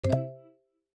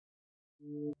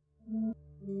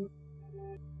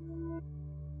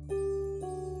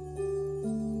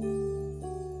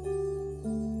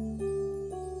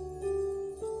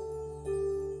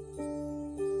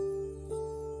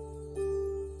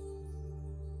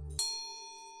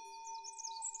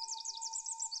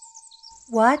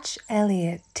Watch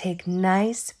Elliot take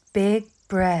nice big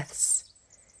breaths.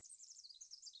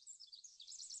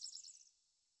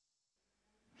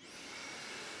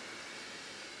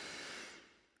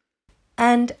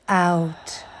 And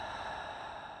out.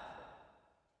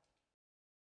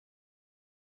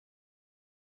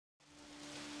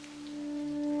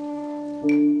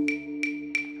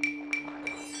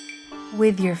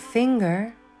 With your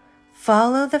finger,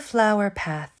 follow the flower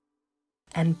path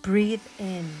and breathe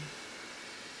in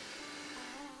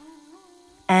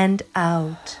and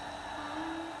out.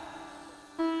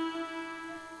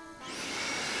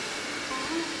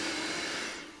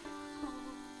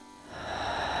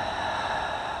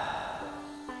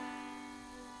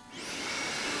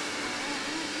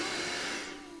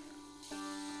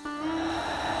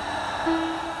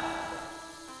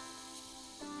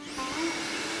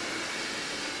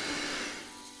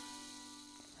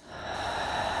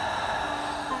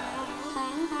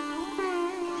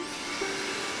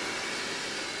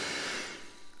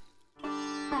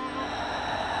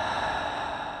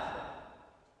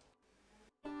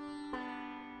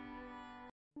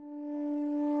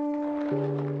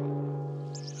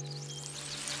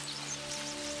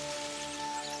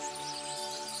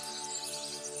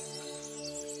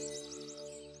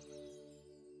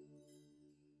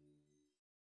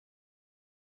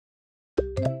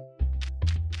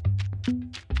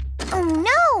 Oh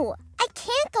no! I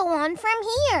can't go on from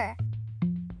here.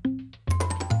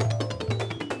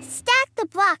 Stack the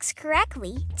blocks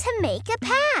correctly to make a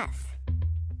path.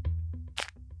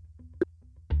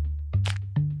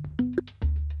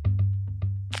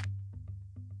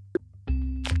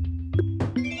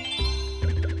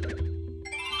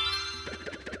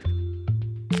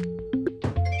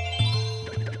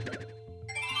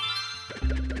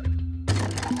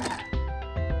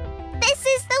 This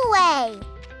is the way.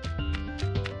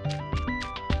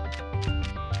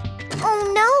 Oh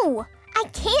no! I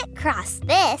can't cross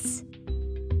this.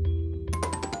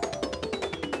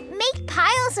 Make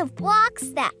piles of blocks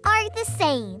that are the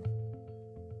same.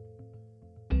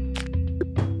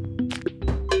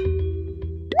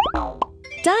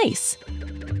 Dice.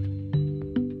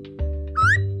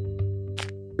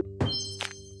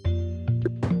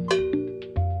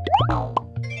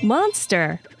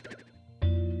 Monster.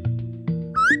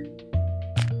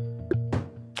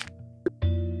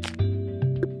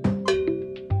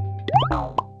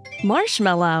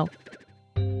 Marshmallow.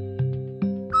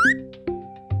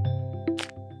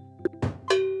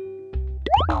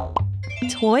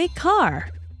 Toy car.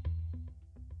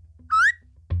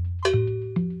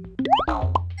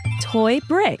 Toy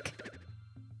brick.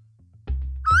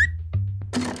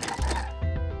 Go,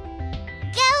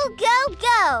 go,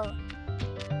 go!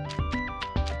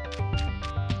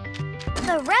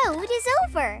 The road is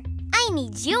over. I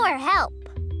need your help.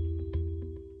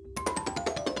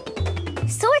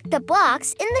 Sort the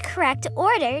blocks in the correct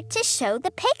order to show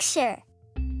the picture.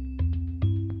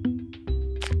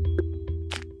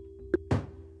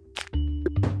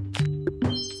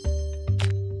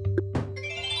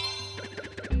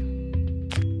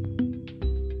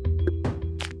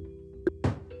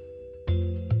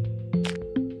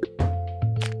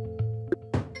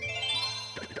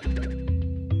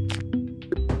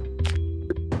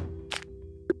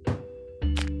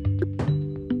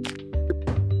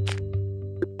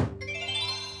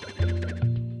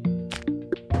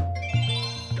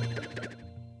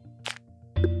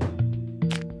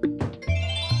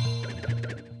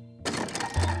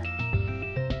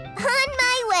 On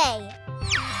my way.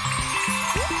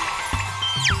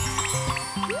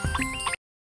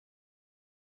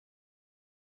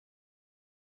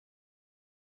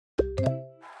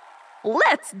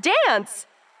 Let's dance!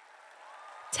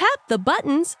 Tap the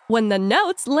buttons when the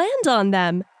notes land on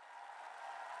them.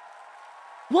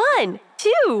 1,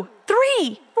 2,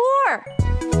 3, 4.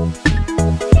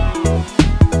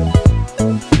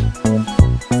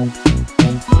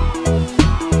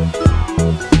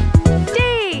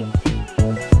 D.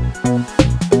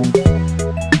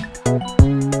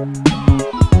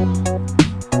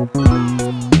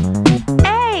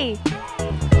 A.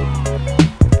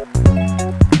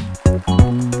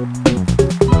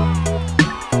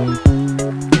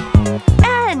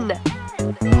 N.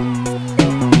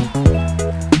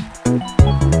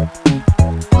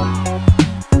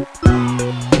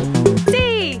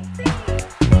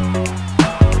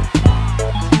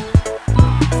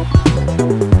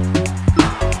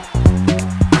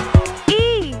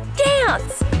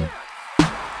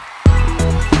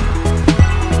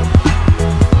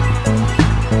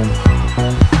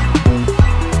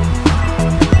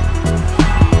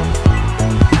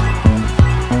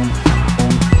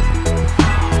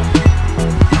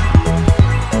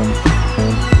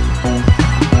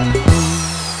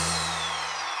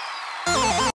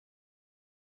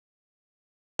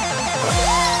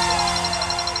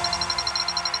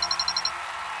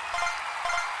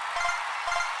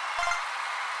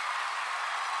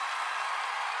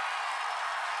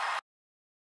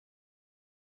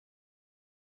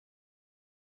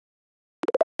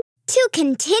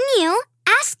 continue,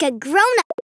 ask a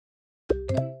grown-up.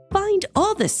 Find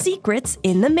all the secrets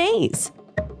in the maze.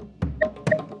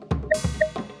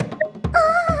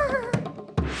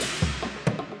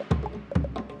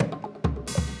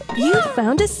 You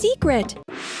found a secret.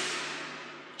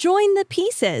 Join the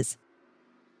pieces.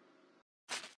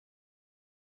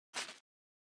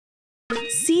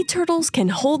 Sea turtles can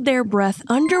hold their breath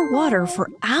underwater for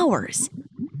hours.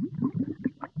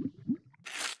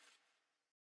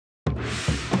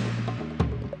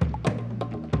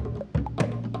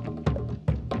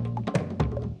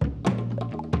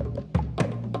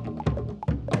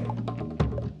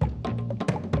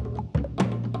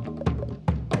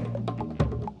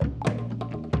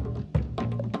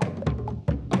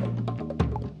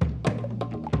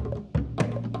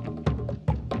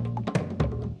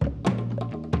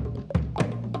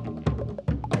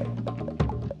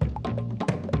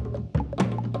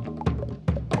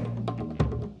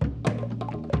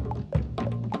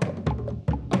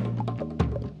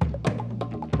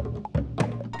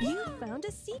 You found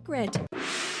a secret.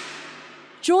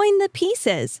 Join the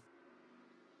pieces.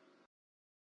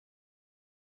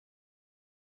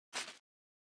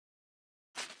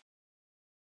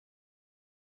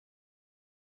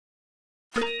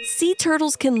 Sea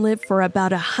turtles can live for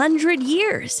about 100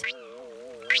 years.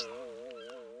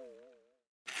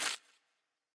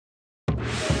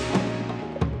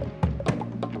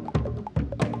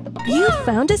 You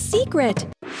found a secret.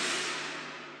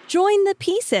 Join the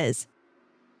pieces.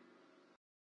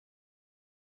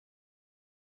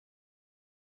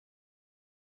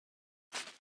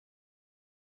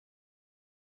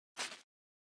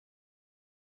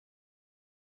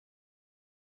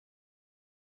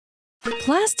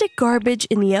 Plastic garbage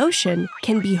in the ocean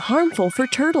can be harmful for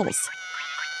turtles.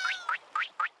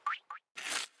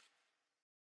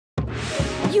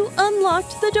 You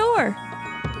unlocked the door.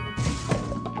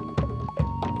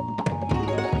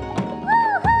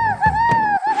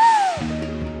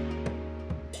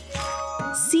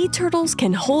 Sea turtles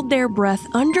can hold their breath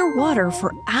underwater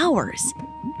for hours.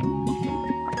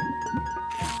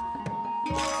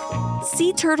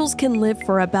 Sea turtles can live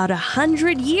for about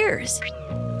 100 years.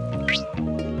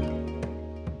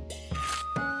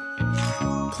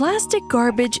 Plastic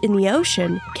garbage in the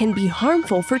ocean can be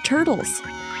harmful for turtles.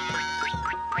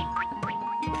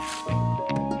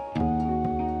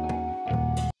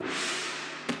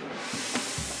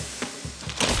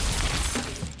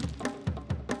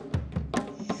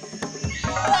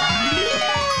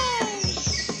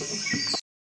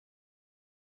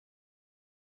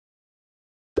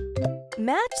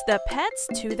 Match the pets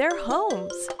to their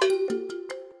homes.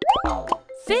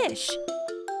 Fish.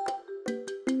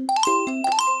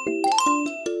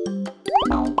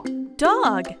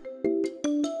 Dog.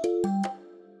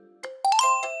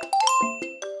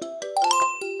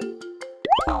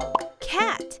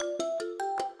 Cat.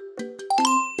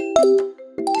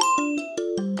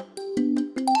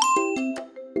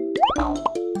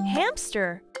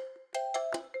 Hamster.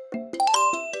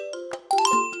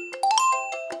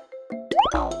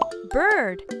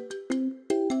 Bird.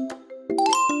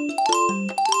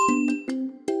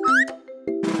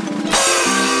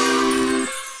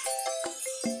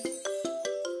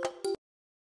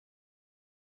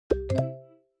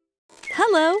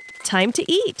 Hello, time to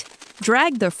eat.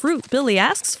 Drag the fruit Billy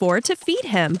asks for to feed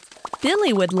him.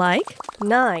 Billy would like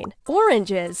 9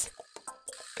 oranges.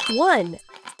 1,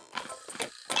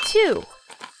 2,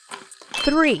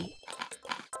 3,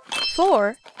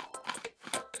 4,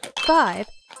 5,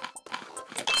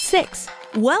 6.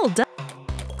 Well done.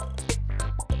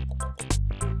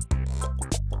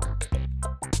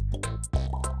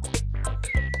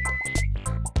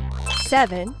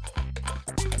 7,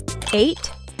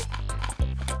 8,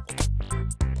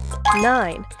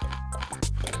 9.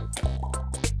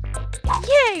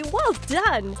 Yay, well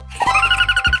done!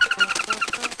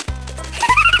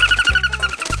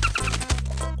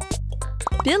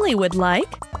 Billy would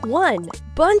like 1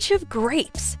 bunch of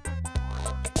grapes.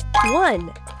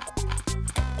 1.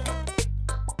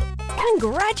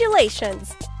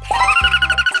 Congratulations!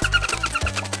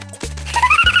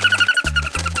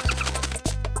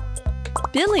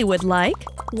 Billy would like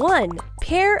 1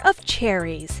 pair of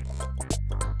cherries.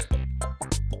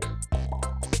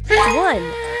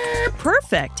 1.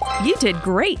 Perfect! You did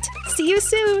great! See you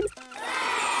soon!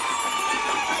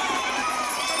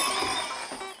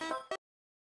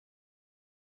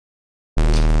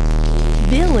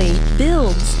 Billy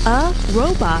builds a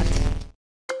robot.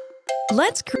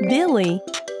 Billy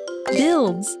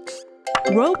builds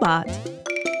robot.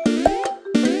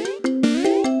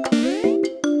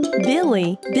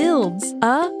 Billy builds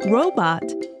a robot.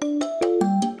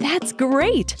 That's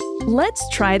great! Let's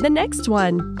try the next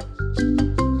one.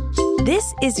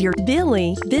 This is your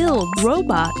Billy Builds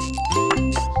robot.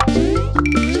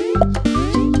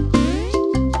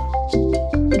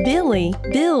 Billy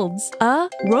builds a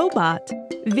robot.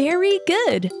 Very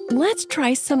good! Let's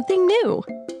try something new.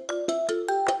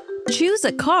 Choose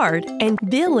a card and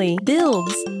Billy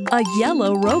builds a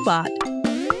yellow robot.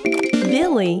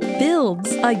 Billy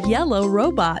builds a yellow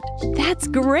robot. That's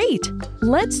great!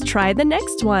 Let's try the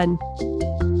next one.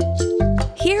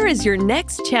 Here is your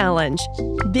next challenge.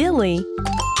 Billy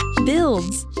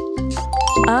builds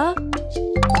a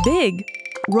big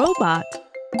robot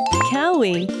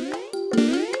Cowie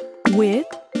with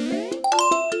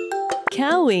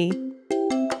Cowie.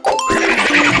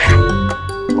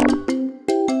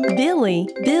 Billy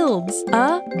builds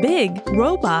a big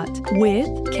robot with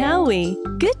Cowie.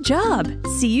 Good job!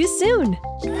 See you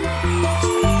soon!